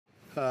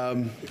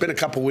Been a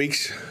couple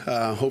weeks.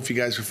 Hope you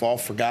guys have all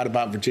forgot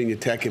about Virginia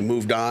Tech and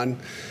moved on.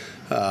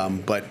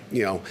 But,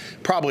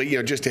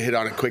 probably, just to hit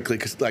on it quickly,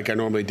 because like I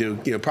normally do,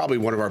 probably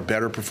one of our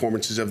better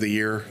performances of the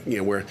year,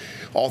 where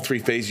all three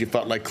phases you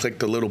felt like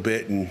clicked a little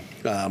bit. And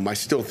I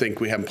still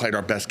think we haven't played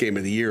our best game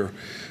of the year.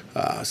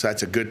 So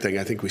that's a good thing.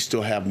 I think we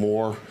still have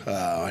more.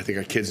 I think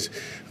our kids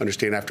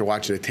understand after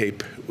watching the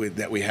tape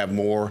that we have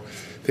more.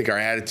 I think our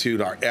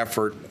attitude, our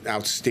effort,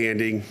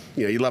 outstanding.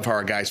 You love how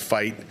our guys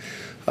fight.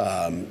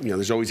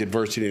 There's always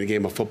adversity in the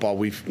game of football.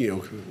 We've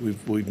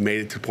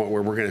made it to the point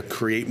where we're going to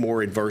create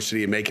more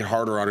adversity and make it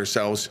harder on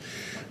ourselves.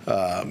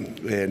 So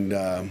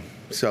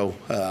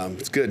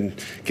it's good.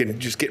 And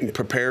just getting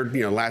prepared.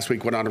 Last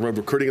week went on the road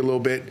recruiting a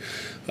little bit.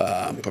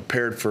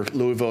 Prepared for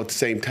Louisville at the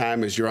same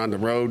time as you're on the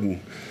road.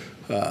 And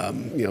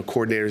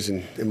coordinators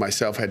and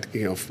myself had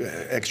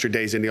extra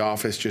days in the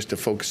office just to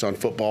focus on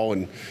football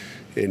and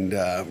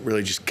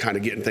really just kind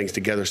of getting things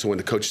together. So when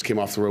the coaches came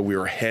off the road, we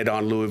were ahead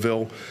on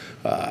Louisville.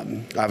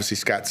 Obviously,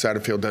 Scott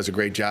Satterfield does a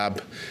great job.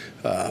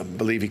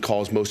 Believe he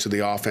calls most of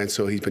the offense,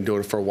 so he's been doing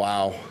it for a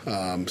while.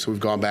 So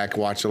we've gone back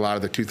and watched a lot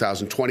of the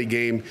 2020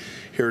 game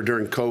here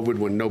during COVID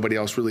when nobody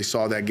else really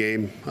saw that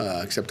game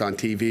except on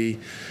TV.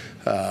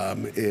 They're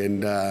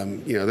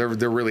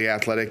really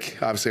athletic.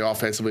 Obviously,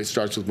 offensively, it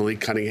starts with Malik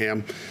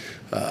Cunningham.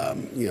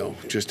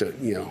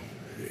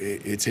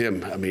 It's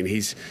him. I mean,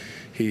 he's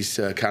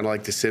kind of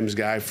like the Sims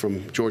guy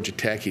from Georgia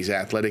Tech. He's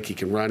athletic. He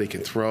can run. He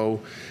can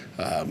throw.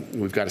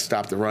 We've got to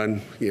stop the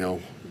run,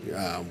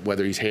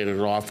 whether he's handing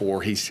it off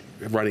or he's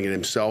running it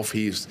himself.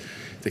 He's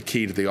the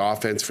key to the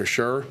offense for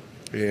sure.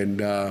 And,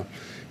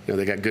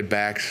 they got good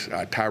backs.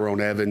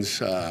 Tyrone Evans.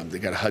 They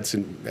got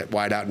Hudson at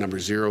wideout number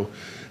 0,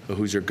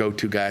 who's their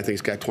go-to guy. I think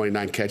he's got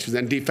 29 catches.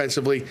 Then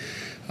defensively,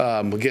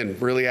 again,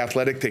 really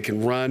athletic. They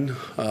can run.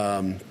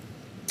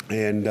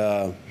 They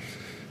run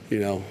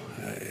a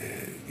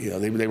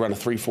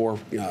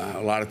 3-4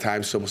 a lot of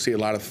times, so we'll see a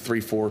lot of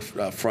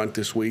 3-4 front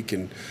this week,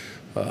 and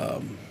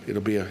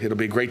it'll be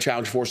a great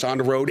challenge for us on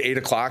the road. 8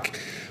 o'clock,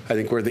 I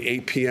think we're the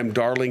 8 p.m.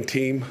 Darling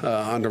team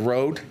on the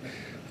road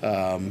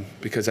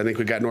because I think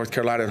we got North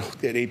Carolina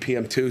at 8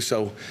 p.m. too.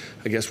 So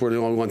I guess we're the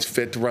only ones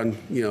fit to run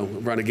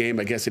a game.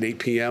 I guess at 8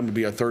 p.m. It'll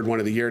be our third one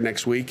of the year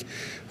next week,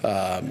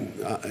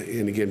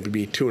 and again it'll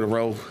be 2 in a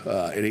row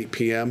at 8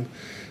 p.m.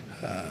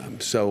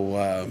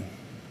 We're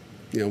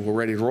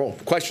ready to roll.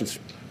 Questions?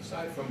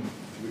 Aside from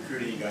the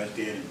recruiting you guys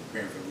did in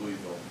preparing for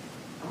Louisville,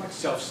 how much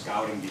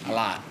self-scouting did you do? A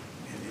lot.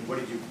 And what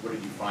did you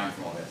find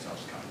from all that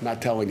self-scouting?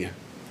 Not telling you.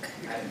 I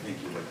didn't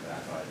think you would, but I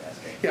thought I'd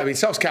ask. Yeah, I mean,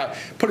 self-scout,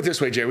 put it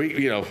this way,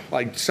 Jay,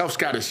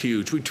 self-scout is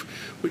huge. We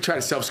try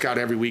to self-scout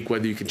every week,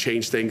 whether you can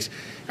change things.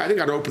 I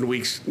think on open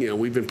weeks,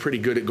 we've been pretty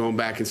good at going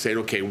back and saying,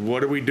 okay,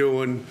 what are we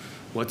doing?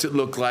 What's it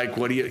look like?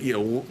 What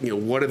do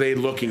what are they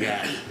looking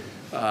at?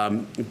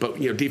 But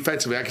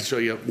defensively, I can show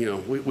you.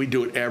 We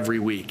do it every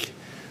week.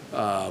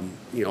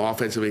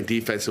 Offensively and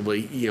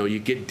defensively, you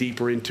get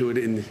deeper into it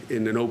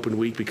in an open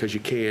week because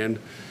you can.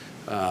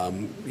 Got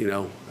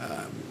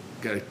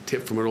a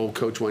tip from an old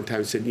coach one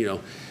time, said,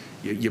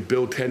 you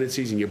build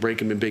tendencies and you break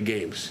them in big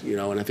games.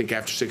 And I think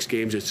after 6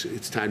 games,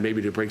 it's time maybe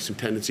to break some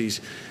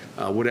tendencies,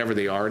 whatever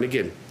they are. And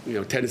again,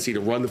 tendency to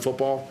run the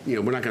football.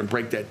 We're not going to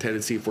break that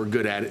tendency if we're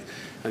good at it.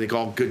 I think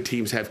all good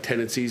teams have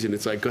tendencies, and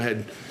it's like, go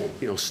ahead,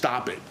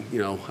 stop it.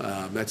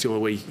 That's the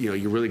only way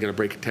you're really going to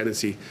break a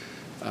tendency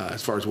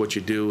as far as what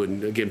you do.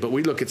 And again, but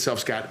we look at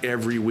self-scout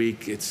every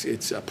week.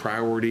 It's a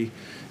priority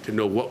to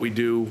know what we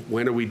do,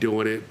 when are we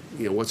doing it,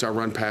 what's our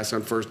run pass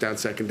on first down,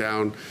 second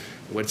down,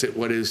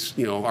 what is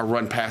our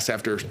run pass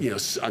after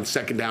on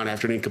second down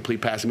after an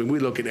incomplete pass. I mean, we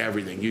look at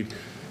everything. You'd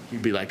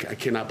be like, I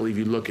cannot believe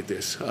you look at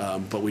this,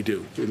 but we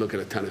do. We look at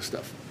a ton of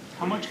stuff.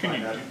 How much can you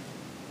do?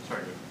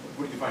 Sorry,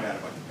 what did you find out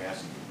about the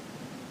passing?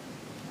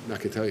 I'm not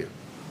gonna tell you.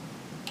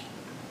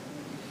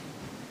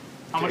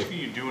 How much can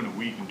you do in a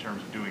week in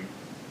terms of doing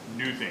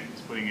new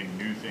things, putting in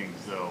new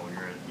things though? When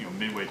you're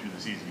midway through the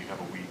season, you have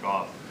a week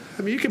off.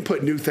 I mean, you can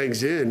put new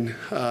things in.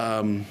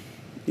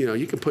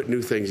 You can put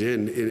new things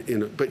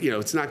in, but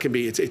it's not gonna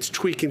be. It's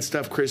tweaking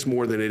stuff, Chris,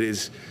 more than it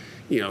is,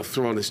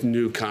 throwing this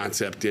new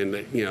concept in.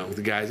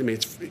 The guys. I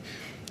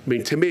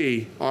mean, to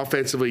me,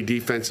 offensively,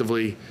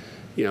 defensively,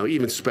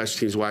 even special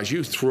teams wise,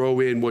 you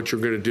throw in what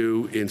you're gonna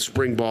do in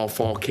spring ball,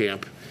 fall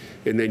camp,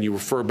 and then you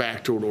refer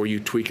back to it or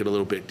you tweak it a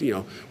little bit.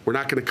 We're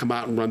not gonna come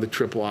out and run the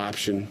triple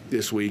option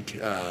this week.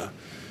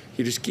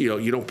 You just,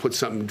 you don't put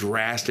something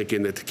drastic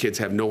in that the kids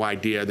have no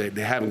idea, that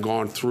they haven't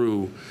gone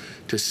through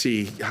to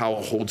see how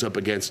it holds up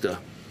against a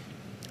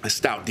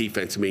stout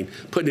defense. I mean,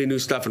 putting in new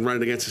stuff and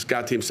running against a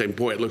scout team saying,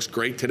 boy, it looks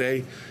great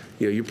today,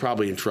 you're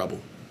probably in trouble.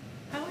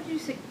 How would you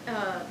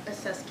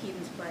assess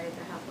Keaton's play at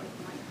the halfway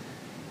point?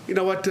 You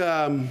know what?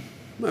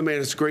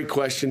 It's a great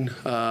question.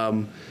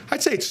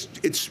 I'd say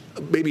it's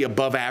maybe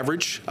above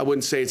average. I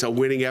wouldn't say it's a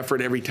winning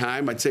effort every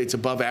time. I'd say it's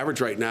above average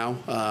right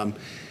now.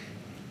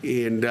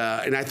 And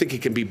I think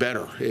it can be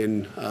better.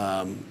 And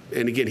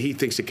again, he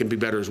thinks it can be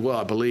better as well,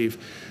 I believe.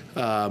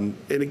 And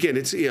again,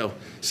 it's,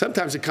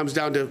 sometimes it comes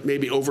down to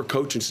maybe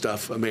overcoaching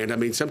stuff, Amanda. I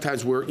mean,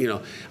 sometimes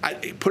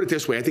I put it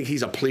this way, I think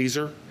he's a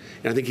pleaser.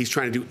 And I think he's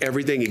trying to do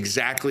everything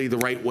exactly the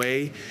right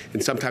way.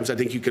 And sometimes I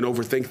think you can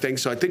overthink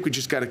things. So I think we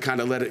just got to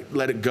kind of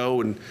let it go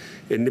and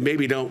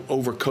maybe don't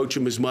overcoach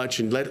him as much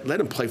and let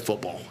him play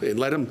football and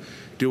let him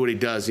do what he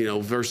does.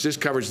 Versus this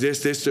coverage,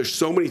 this. There's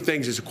so many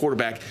things as a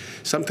quarterback.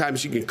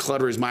 Sometimes you can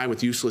clutter his mind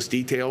with useless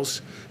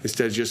details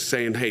instead of just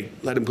saying, hey,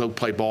 let him go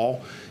play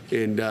ball.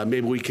 And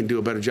maybe we can do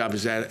a better job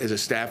as a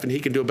staff, and he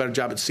can do a better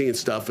job at seeing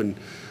stuff. And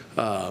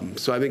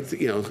so I think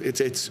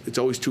it's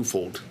always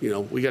twofold.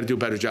 We got to do a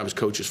better job as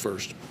coaches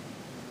first.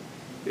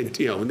 And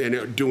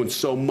they're doing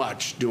so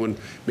much, doing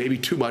maybe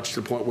too much to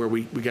the point where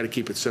we got to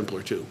keep it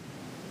simpler too.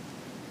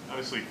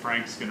 Obviously,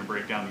 Frank's going to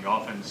break down the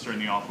offense during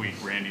the off week.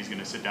 Randy's going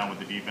to sit down with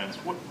the defense.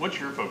 What's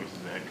your focus as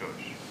the head coach?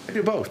 I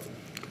do both.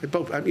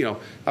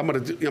 I'm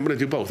going to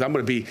do both. I'm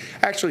going to be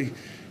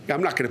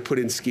I'm not going to put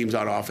in schemes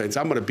on offense.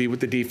 I'm going to be with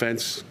the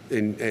defense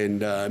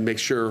and make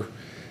sure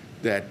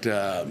that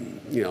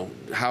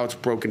how it's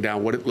broken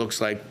down, what it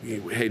looks like.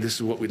 Hey, this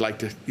is what we'd like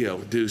to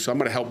do. So I'm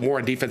going to help more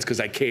on defense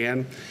because I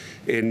can.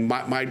 And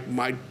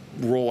my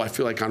role, I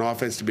feel like on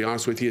offense, to be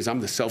honest with you, is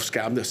I'm the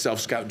self-scout. I'm the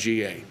self-scout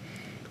GA.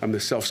 I'm the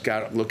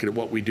self-scout. I'm looking at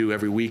what we do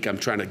every week. I'm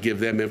trying to give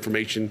them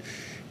information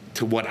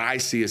to what I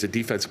see as a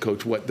defensive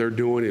coach, what they're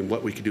doing and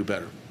what we can do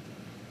better.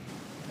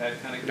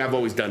 And I've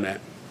always done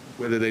that,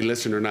 whether they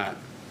listen or not.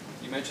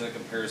 You mentioned a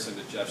comparison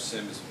to Jeff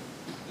Sims.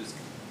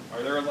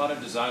 Are there a lot of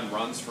design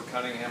runs for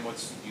Cunningham?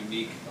 What's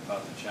unique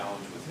about the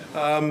challenge with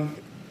him?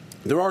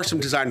 There are some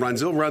design runs.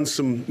 They'll run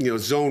some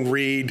zone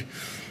read,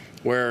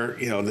 where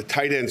the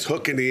tight end's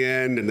hook in the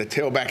end and the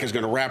tailback is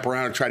going to wrap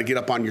around and try to get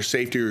up on your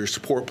safety or your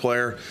support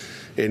player,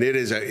 and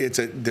it's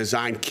a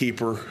design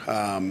keeper,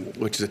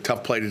 which is a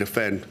tough play to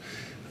defend.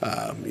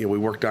 We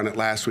worked on it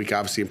last week,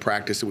 obviously in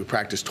practice, and we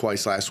practiced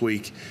twice last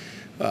week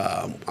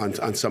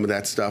on some of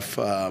that stuff.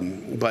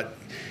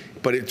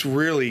 But it's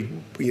really,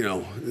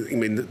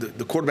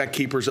 the quarterback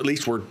keepers, at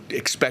least we're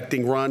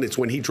expecting run. It's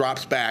when he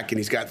drops back and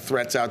he's got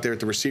threats out there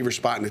at the receiver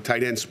spot and the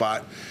tight end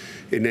spot.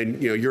 And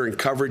then, you're in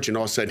coverage and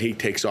all of a sudden he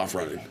takes off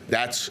running.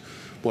 That's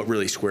what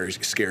really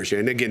scares you.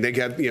 And again, they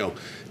got,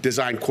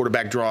 designed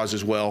quarterback draws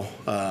as well.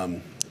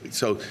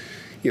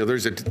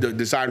 There's the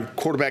design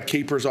quarterback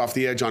keepers off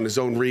the edge on the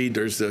zone read.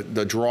 There's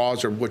the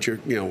draws or what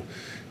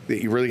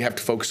that you really have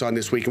to focus on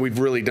this week. And we've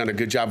really done a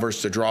good job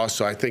versus the draws.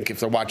 So I think if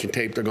they're watching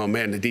tape, they're going,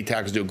 man, the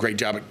D-tackles do a great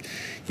job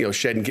at,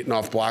 shedding, getting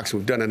off blocks.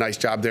 We've done a nice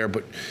job there.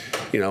 But,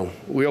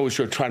 we always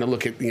are trying to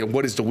look at,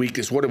 what is the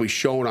weakness? What are we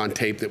showing on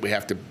tape that we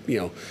have to,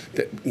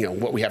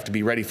 what we have to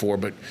be ready for?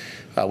 But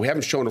we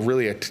haven't shown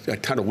a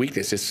ton of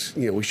weakness. It's,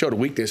 we showed a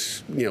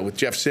weakness, with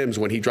Jeff Sims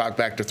when he dropped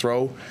back to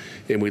throw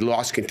and we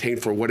lost contain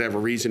for whatever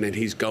reason and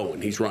he's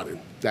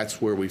running.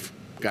 That's where we've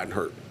gotten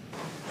hurt.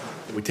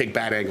 We take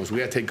bad angles. We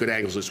got to take good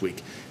angles this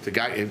week. The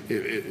guy,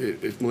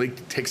 if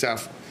Malik takes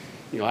off,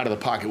 out of the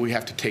pocket, we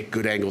have to take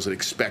good angles and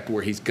expect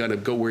where he's gonna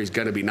go, where he's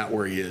gonna be, not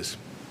where he is.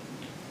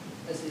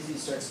 As Izzy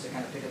starts to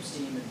kind of pick up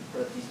steam and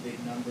put up these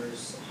big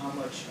numbers, how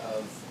much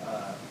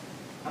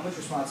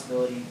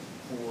responsibility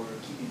for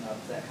keeping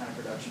up that kind of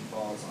production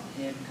falls on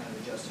him, kind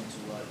of adjusting to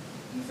what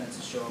defense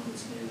is showing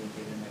that's new and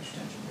giving him extra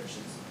attention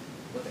versus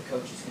what the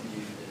coaches can do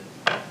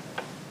to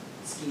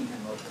scheme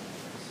him open?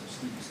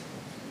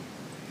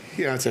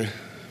 Yeah, it's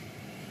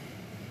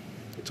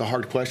a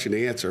hard question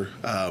to answer.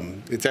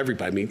 It's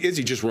everybody. I mean,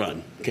 Izzy, just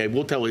run. Okay,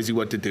 we'll tell Izzy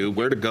what to do,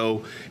 where to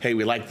go. Hey,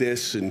 we like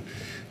this, and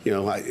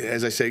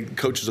as I say,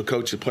 coaches will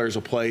coach, the players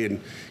will play, and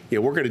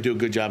we're going to do a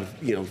good job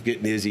of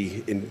getting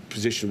Izzy in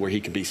position where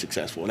he can be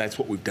successful. And that's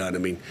what we've done. I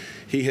mean,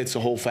 he hits the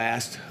hole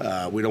fast.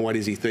 We don't want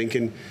Izzy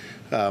thinking,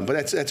 but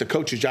that's a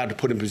coach's job to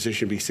put him in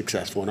position to be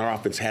successful, and our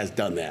offense has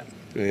done that.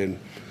 And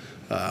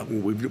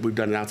we've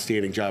done an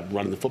outstanding job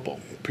running the football.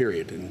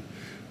 Period. And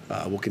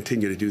we'll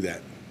continue to do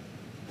that.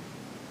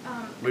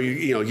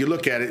 You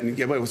look at it and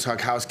everybody will talk,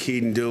 how's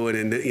Keaton doing?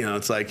 And,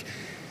 it's like,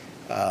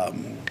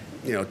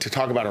 to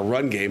talk about a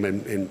run game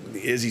and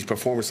Izzy's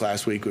performance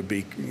last week would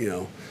be,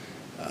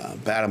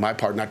 bad on my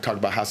part, not talk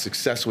about how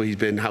successful he's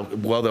been, how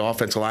well the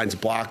offensive line's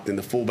blocked and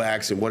the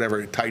fullbacks and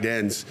whatever, tight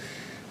ends.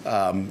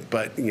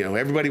 But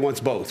everybody wants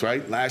both,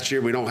 right? Last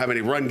year we don't have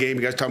any run game.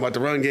 You guys talking about the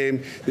run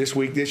game. This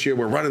year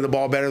we're running the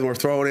ball better than we're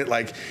throwing it.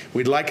 Like,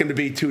 we'd like him to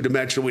be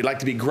two-dimensional. We'd like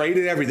to be great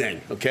at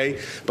everything,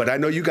 okay? But I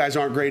know you guys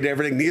aren't great at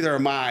everything. Neither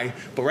am I.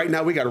 But right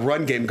now we got a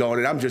run game going,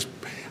 and I'm just,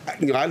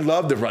 I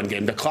love the run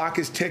game. The clock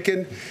is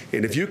ticking,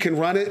 and if you can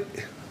run it,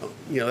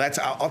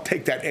 I'll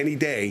take that any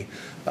day.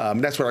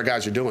 That's what our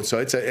guys are doing. So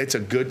it's a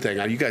good thing.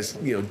 Now, you guys,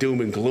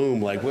 doom and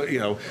gloom, like,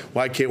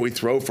 why can't we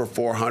throw for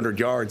 400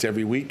 yards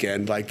every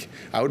weekend? Like,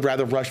 I would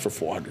rather rush for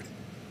 400.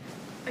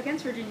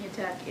 Against Virginia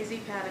Tech, Izzy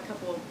had a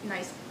couple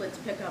nice blitz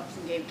pickups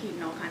and gave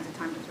Keaton all kinds of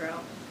time to throw.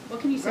 What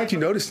can you say? How'd you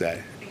notice that?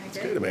 I It's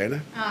did. good, Amanda.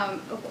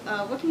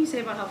 What can you say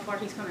about how far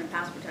he's come in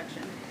pass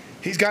protection?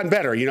 He's gotten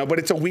better, but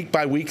it's a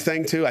week-by-week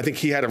thing, too. I think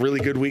he had a really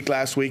good week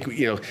last week,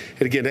 and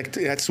again,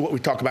 that's what we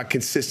talk about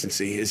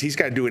consistency, is he's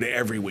got to do it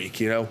every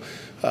week, and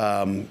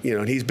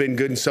he's been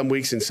good in some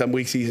weeks, and some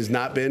weeks he has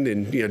not been,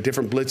 and,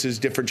 different blitzes,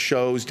 different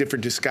shows,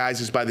 different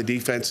disguises by the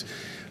defense.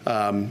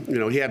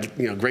 He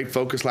had, great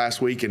focus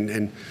last week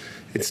and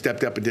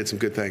stepped up and did some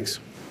good things.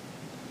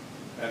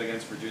 And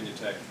against Virginia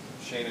Tech,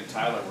 Shane and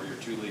Tyler were your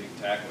two leading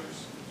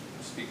tacklers.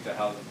 Speak to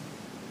how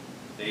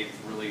they've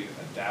really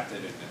adapted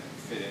and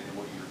fit into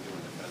what you're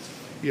doing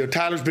defensively.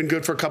 Tyler's been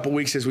good for a couple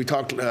weeks, as we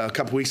talked a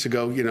couple weeks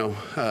ago,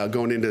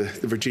 going into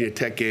the Virginia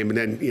Tech game. And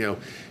then,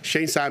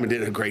 Shane Simon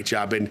did a great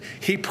job, and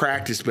he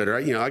practiced better.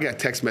 I got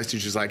text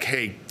messages like,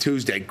 hey,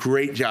 Tuesday,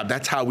 great job.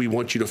 That's how we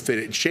want you to fit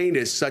it. Shane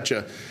is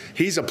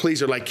he's a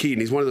pleaser like Keaton.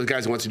 He's one of those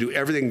guys who wants to do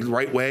everything the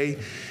right way.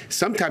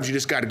 Sometimes you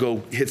just got to go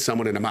hit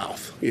someone in the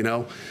mouth,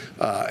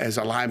 as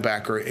a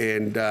linebacker.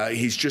 And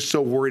he's just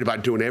so worried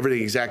about doing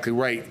everything exactly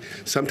right.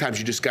 Sometimes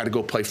you just got to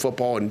go play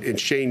football. And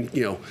Shane,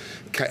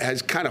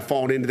 has kind of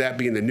fallen into that,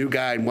 being the new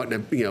guy and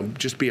wanting to,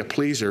 just be a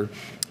pleaser,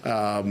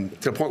 to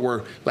the point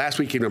where last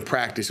week in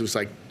practice, it was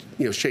like,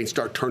 Shane,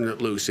 start turning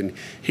it loose. And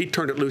he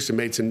turned it loose and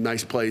made some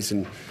nice plays,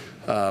 and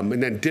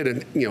then did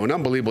an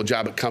unbelievable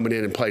job at coming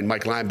in and playing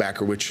Mike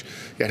linebacker, which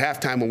at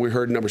halftime when we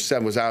heard number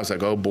 7 was out, I was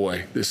like, oh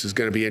boy, this is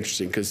going to be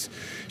interesting, because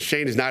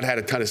Shane has not had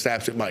a ton of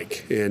snaps at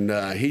Mike,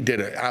 and he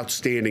did an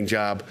outstanding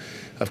job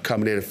of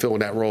coming in and filling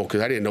that role,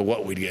 because I didn't know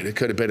what we'd get. It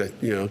could have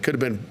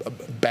been a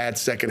bad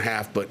second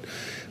half, but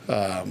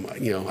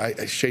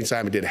Shane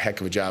Simon did a heck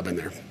of a job in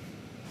there,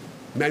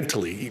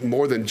 mentally,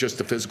 more than just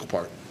the physical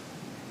part.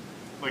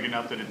 Like,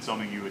 enough that it's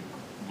something you would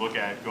look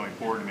at going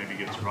forward and maybe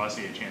gives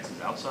Rossi chances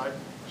outside,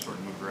 sort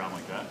of move around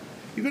like that?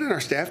 Even in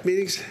our staff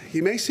meetings,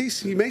 you may see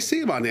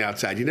him on the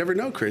outside. You never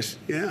know, Chris.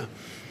 Yeah,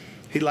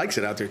 he likes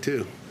it out there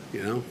too.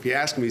 If you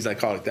ask him, he's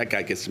like, "Oh, that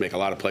guy gets to make a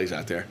lot of plays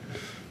out there."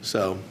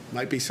 So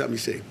might be something you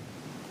see.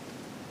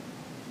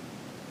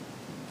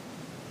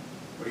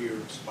 What do your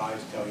spies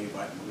tell you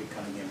about Malik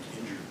Cunningham's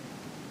injury?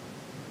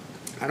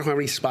 I don't have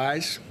any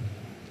spies.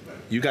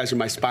 You guys are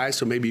my spies,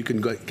 so maybe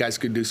guys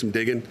could do some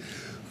digging.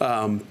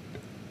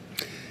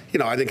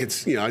 I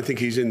think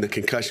he's in the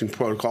concussion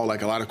protocol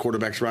like a lot of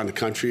quarterbacks around the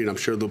country, and I'm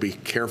sure they'll be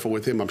careful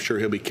with him. I'm sure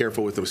he'll be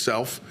careful with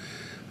himself.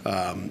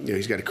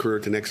 He's got a career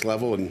at the next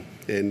level,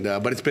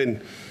 but it's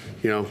been,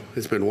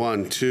 it's been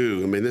 1,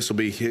 2. I mean,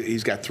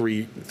 he's got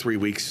three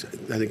weeks.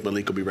 I think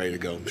Malik will be ready to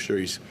go. I'm sure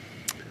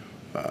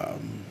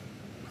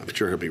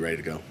he'll be ready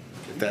to go,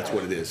 if that's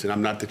what it is. And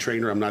I'm not the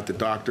trainer. I'm not the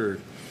doctor.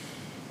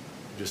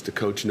 I'm just the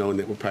coach, knowing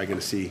that we're probably going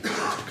to see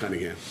Mr.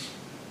 Cunningham.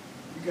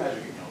 You guys are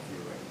getting healthier,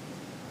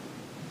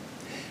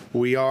 right?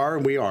 We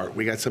are.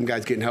 We got some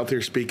guys getting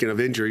healthier. Speaking of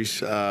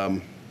injuries,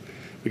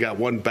 we got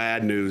one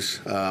bad news,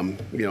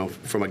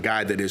 from a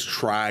guy that has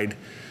tried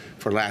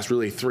for the last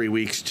really 3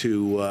 weeks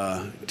to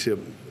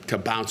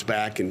bounce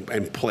back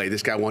and play.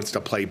 This guy wants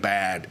to play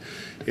bad,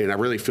 and I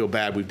really feel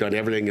bad. We've done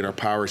everything in our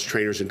power as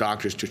trainers and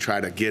doctors to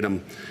try to get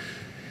him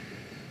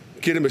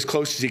as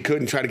close as he could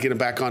and try to get him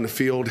back on the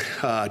field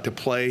to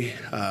play.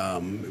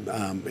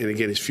 And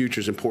again, his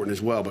future is important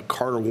as well. But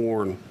Carter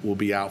Warren will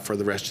be out for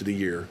the rest of the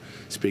year,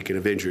 speaking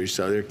of injuries.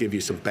 So they'll give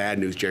you some bad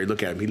news, Jerry.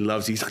 Look at him.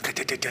 He's like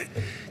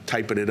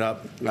typing it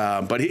up.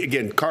 But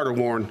again, Carter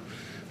Warren,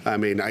 I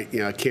mean,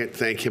 I can't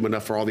thank him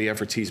enough for all the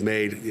efforts he's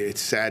made.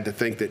 It's sad to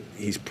think that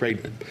he's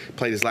played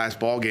his last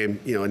ball game,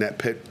 in that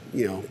Pitt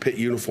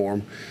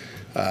uniform.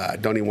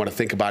 Don't even want to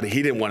think about it.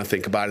 He didn't want to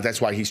think about it.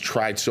 That's why he's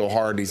tried so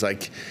hard.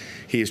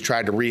 He has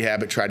tried to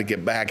rehab it, tried to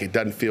get back. It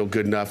doesn't feel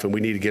good enough, and we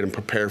need to get him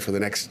prepared for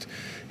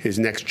his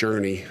next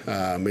journey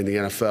in the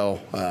NFL.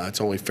 It's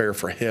only fair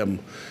for him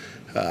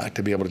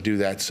to be able to do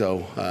that.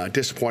 So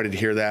disappointed to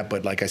hear that,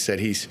 but like I said,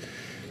 it's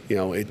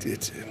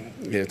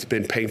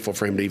been painful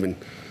for him to even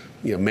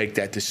make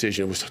that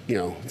decision. It was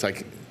it's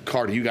like,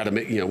 Carter, you got to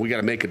make we got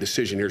to make a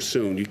decision here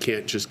soon. You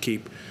can't just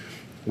keep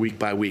week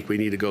by week. We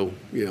need to go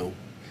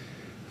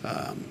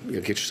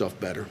get yourself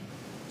better.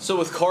 So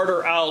with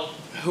Carter out,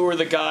 who are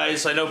the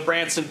guys? I know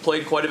Branson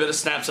played quite a bit of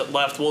snaps at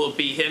left. Will it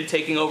be him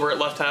taking over at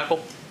left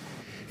tackle?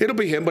 It'll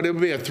be him, but it'll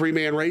be a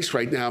 3-man race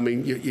right now. I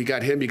mean, you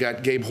got him, you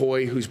got Gabe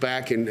Hoy, who's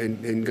back, and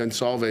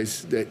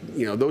Gonsalves. That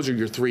those are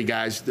your 3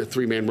 guys, the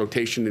 3-man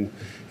rotation.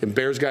 And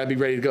Bear's got to be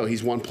ready to go.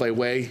 He's one play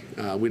away.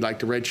 We'd like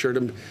to redshirt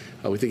him.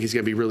 We think he's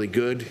going to be really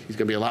good. He's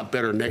going to be a lot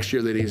better next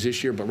year than he is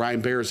this year. But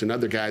Ryan Bear is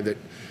another guy that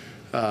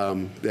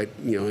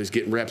is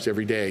getting reps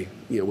every day,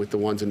 with the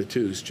 1s and the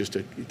 2s, just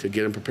to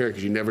get him prepared,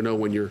 because you never know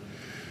when you're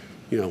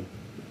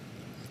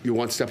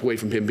one step away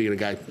from him being a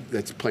guy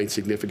that's playing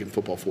significant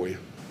football for you.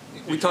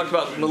 We talked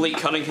about Malik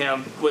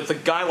Cunningham. With a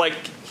guy like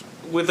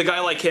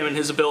him and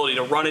his ability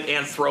to run it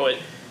and throw it,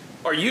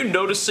 are you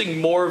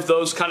noticing more of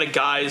those kind of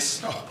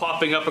guys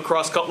popping up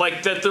across,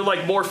 like that they're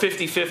like more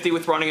 50-50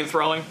 with running and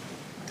throwing?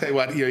 Tell you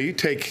what, you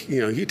take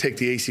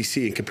the ACC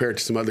and compare it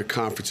to some other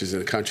conferences in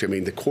the country. I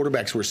mean, the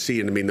quarterbacks we're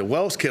seeing. I mean, the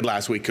Wells kid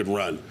last week could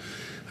run.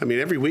 I mean,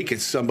 every week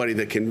it's somebody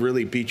that can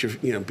really beat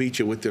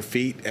you with their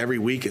feet. Every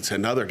week it's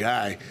another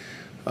guy.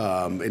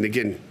 And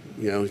again,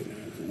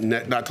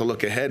 not to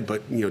look ahead,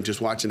 but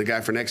just watching the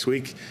guy for next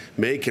week,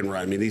 May can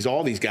run. I mean,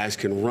 all these guys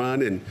can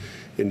run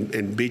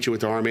and beat you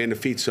with the arm and the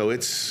feet. So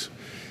it's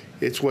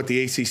what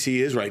the ACC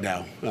is right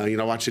now.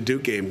 Watch the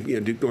Duke game.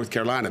 Duke, North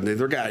Carolina. I mean,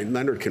 their guy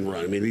Leonard can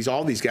run. I mean,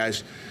 all these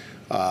guys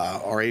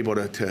are able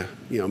to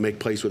make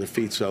plays with their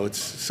feet. So it's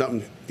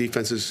something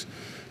defenses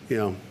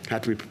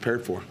have to be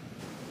prepared for.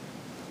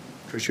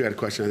 Chris, you had a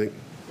question, I think.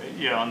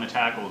 Yeah, on the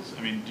tackles.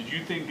 I mean, did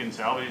you think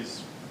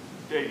Gonsalves,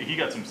 he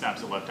got some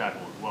snaps at left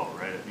tackle as well,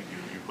 right? I think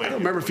you played. I don't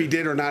remember if he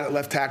did or not at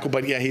left tackle,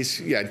 but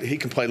he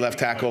can play left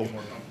tackle.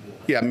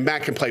 Yeah,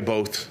 Matt can play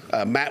both.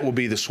 Matt will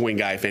be the swing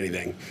guy, if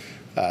anything.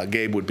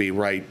 Gabe would be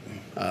right.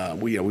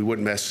 We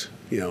wouldn't mess.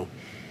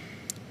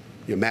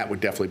 Matt would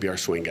definitely be our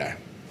swing guy.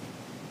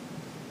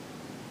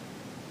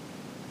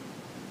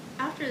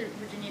 After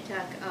Virginia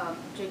Tech,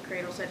 Jake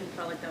Cradle said he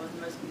felt like that was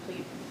the most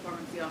complete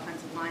performance the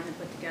offensive line had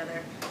put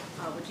together.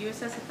 Would you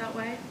assess it that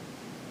way?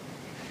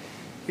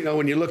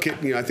 When you look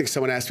at, I think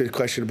someone asked me a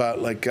question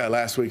about,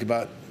 last week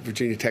about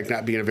Virginia Tech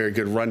not being a very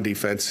good run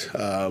defense.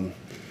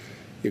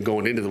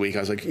 Going into the week, I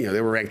was like, they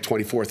were ranked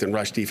 24th in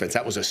rush defense.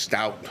 That was a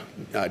stout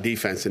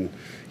defense. And,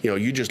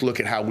 you just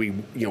look at how we,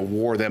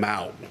 wore them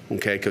out,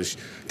 okay? Because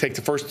take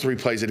the first 3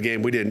 plays of the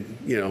game, we didn't,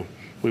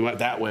 we went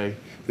that way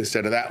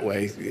instead of that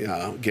way.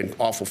 Again,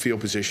 awful field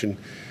position.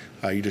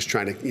 You're just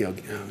trying to,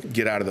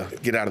 get out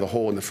of the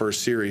hole in the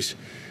first series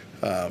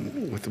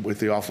with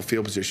the awful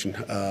field position.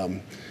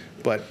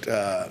 But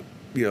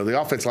the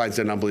offense line's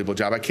done an unbelievable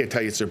job. I can't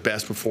tell you it's their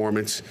best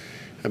performance.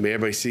 I mean,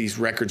 everybody sees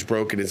records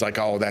broken. It's like,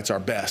 oh, that's our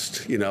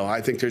best.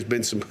 I think there's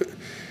been some,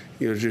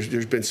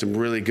 there's been some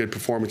really good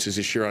performances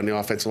this year on the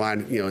offensive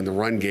line. In the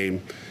run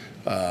game,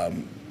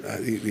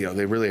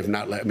 they really have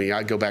not let me.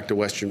 I go back to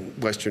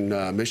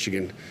Western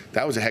Michigan.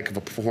 That was a heck of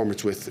a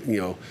performance with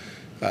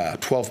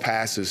 12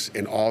 passes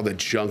and all the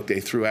junk they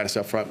threw at us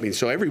up front. I mean,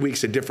 so every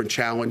week's a different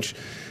challenge.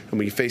 I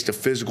mean, you faced a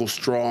physical,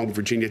 strong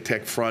Virginia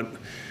Tech front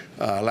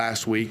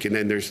last week, and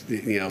then there's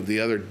the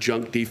other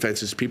junk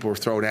defenses people are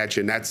throwing at you,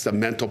 and that's the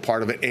mental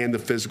part of it and the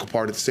physical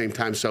part at the same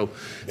time. So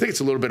I think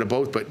it's a little bit of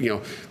both. But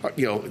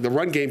the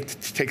run game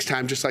takes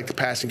time, just like the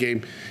passing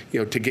game,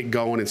 to get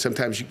going. And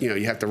sometimes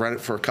you have to run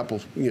it for a couple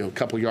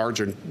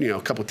yards or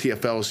a couple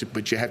TFLs,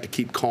 but you have to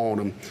keep calling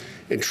them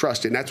and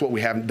trust it. And that's what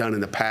we haven't done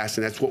in the past,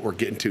 and that's what we're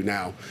getting to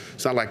now.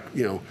 It's not like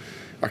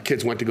our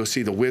kids went to go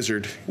see the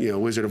Wizard,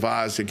 Wizard of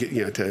Oz to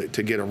get,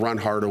 to get a run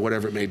hard or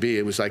whatever it may be.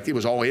 It was like, it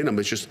was all in them.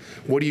 It's just,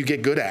 what do you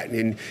get good at?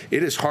 And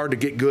it is hard to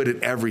get good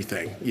at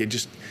everything. You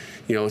just,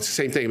 it's the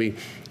same thing. I mean,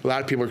 a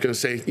lot of people are going to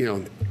say,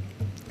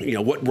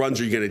 what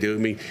runs are you going to do? I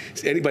mean,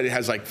 anybody that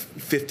has like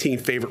 15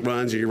 favorite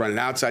runs, or you're running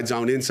outside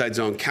zone, inside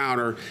zone,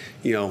 counter,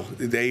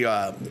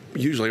 they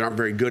usually aren't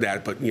very good at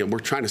it. But, we're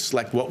trying to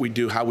select what we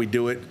do, how we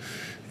do it,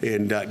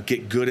 and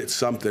get good at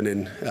something.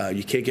 And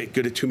you can't get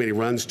good at too many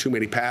runs, too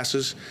many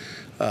passes.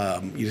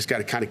 You just got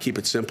to kind of keep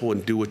it simple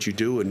and do what you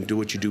do and do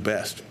what you do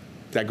best.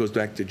 That goes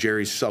back to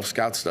Jerry's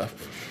self-scout stuff.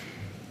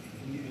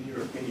 In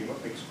your opinion,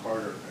 what makes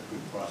Carter a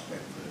good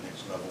prospect for the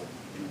next level?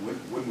 And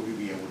when will he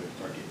be able to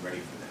start getting ready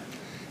for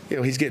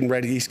that? He's getting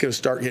ready. He's going to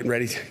start getting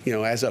ready,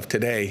 as of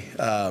today.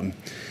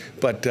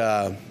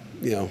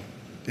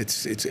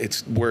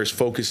 It's where his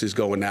focus is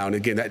going now. And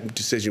again, that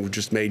decision was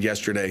just made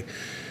yesterday.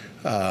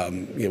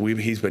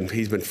 He's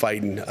been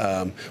fighting.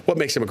 What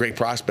makes him a great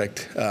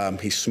prospect?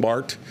 He's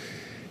smart.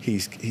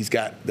 He's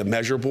got the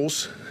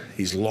measurables.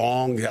 He's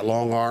long. He's got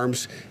long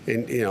arms,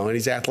 and and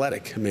he's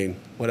athletic. I mean,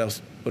 what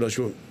else?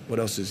 What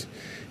else is?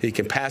 He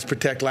can pass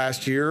protect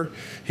last year.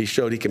 He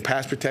showed he can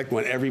pass protect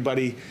when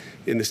everybody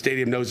in the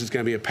stadium knows it's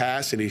going to be a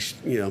pass, and he's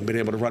been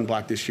able to run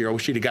block this year. I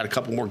wish he'd have got a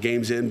couple more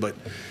games in, but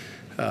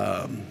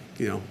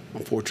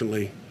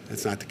unfortunately,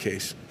 that's not the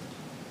case.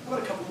 How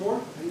about a couple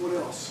more? Anyone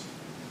else?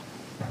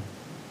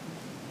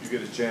 You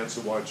get a chance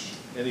to watch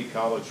any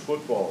college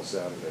football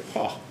Saturday?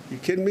 Oh, you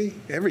kidding me?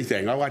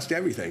 Everything. I watched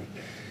everything.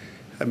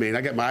 I mean,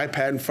 I got my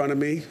iPad in front of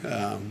me.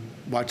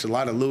 Watched a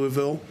lot of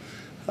Louisville,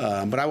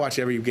 but I watch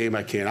every game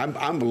I can.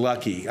 I'm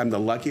lucky. I'm the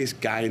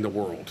luckiest guy in the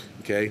world.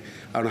 Okay,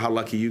 I don't know how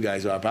lucky you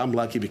guys are, but I'm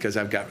lucky because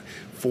I've got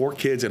 4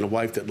 kids and a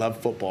wife that love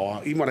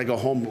football. Even when I go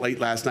home late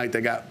last night,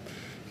 they got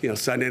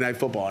Sunday night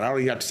football, and I don't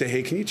even have to say,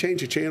 hey, can you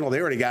change the channel?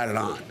 They already got it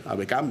on.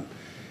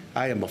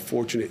 I am a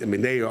fortunate. I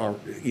mean, they are,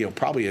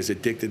 probably as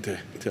addicted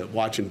to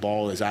watching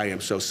ball as I am.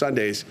 So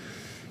Sundays,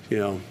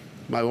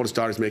 my oldest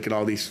daughter's making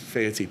all these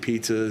fancy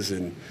pizzas,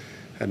 and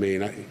I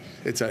mean,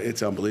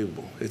 it's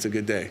unbelievable. It's a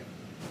good day.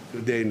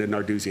 Good day in the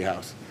Narduzzi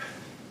house.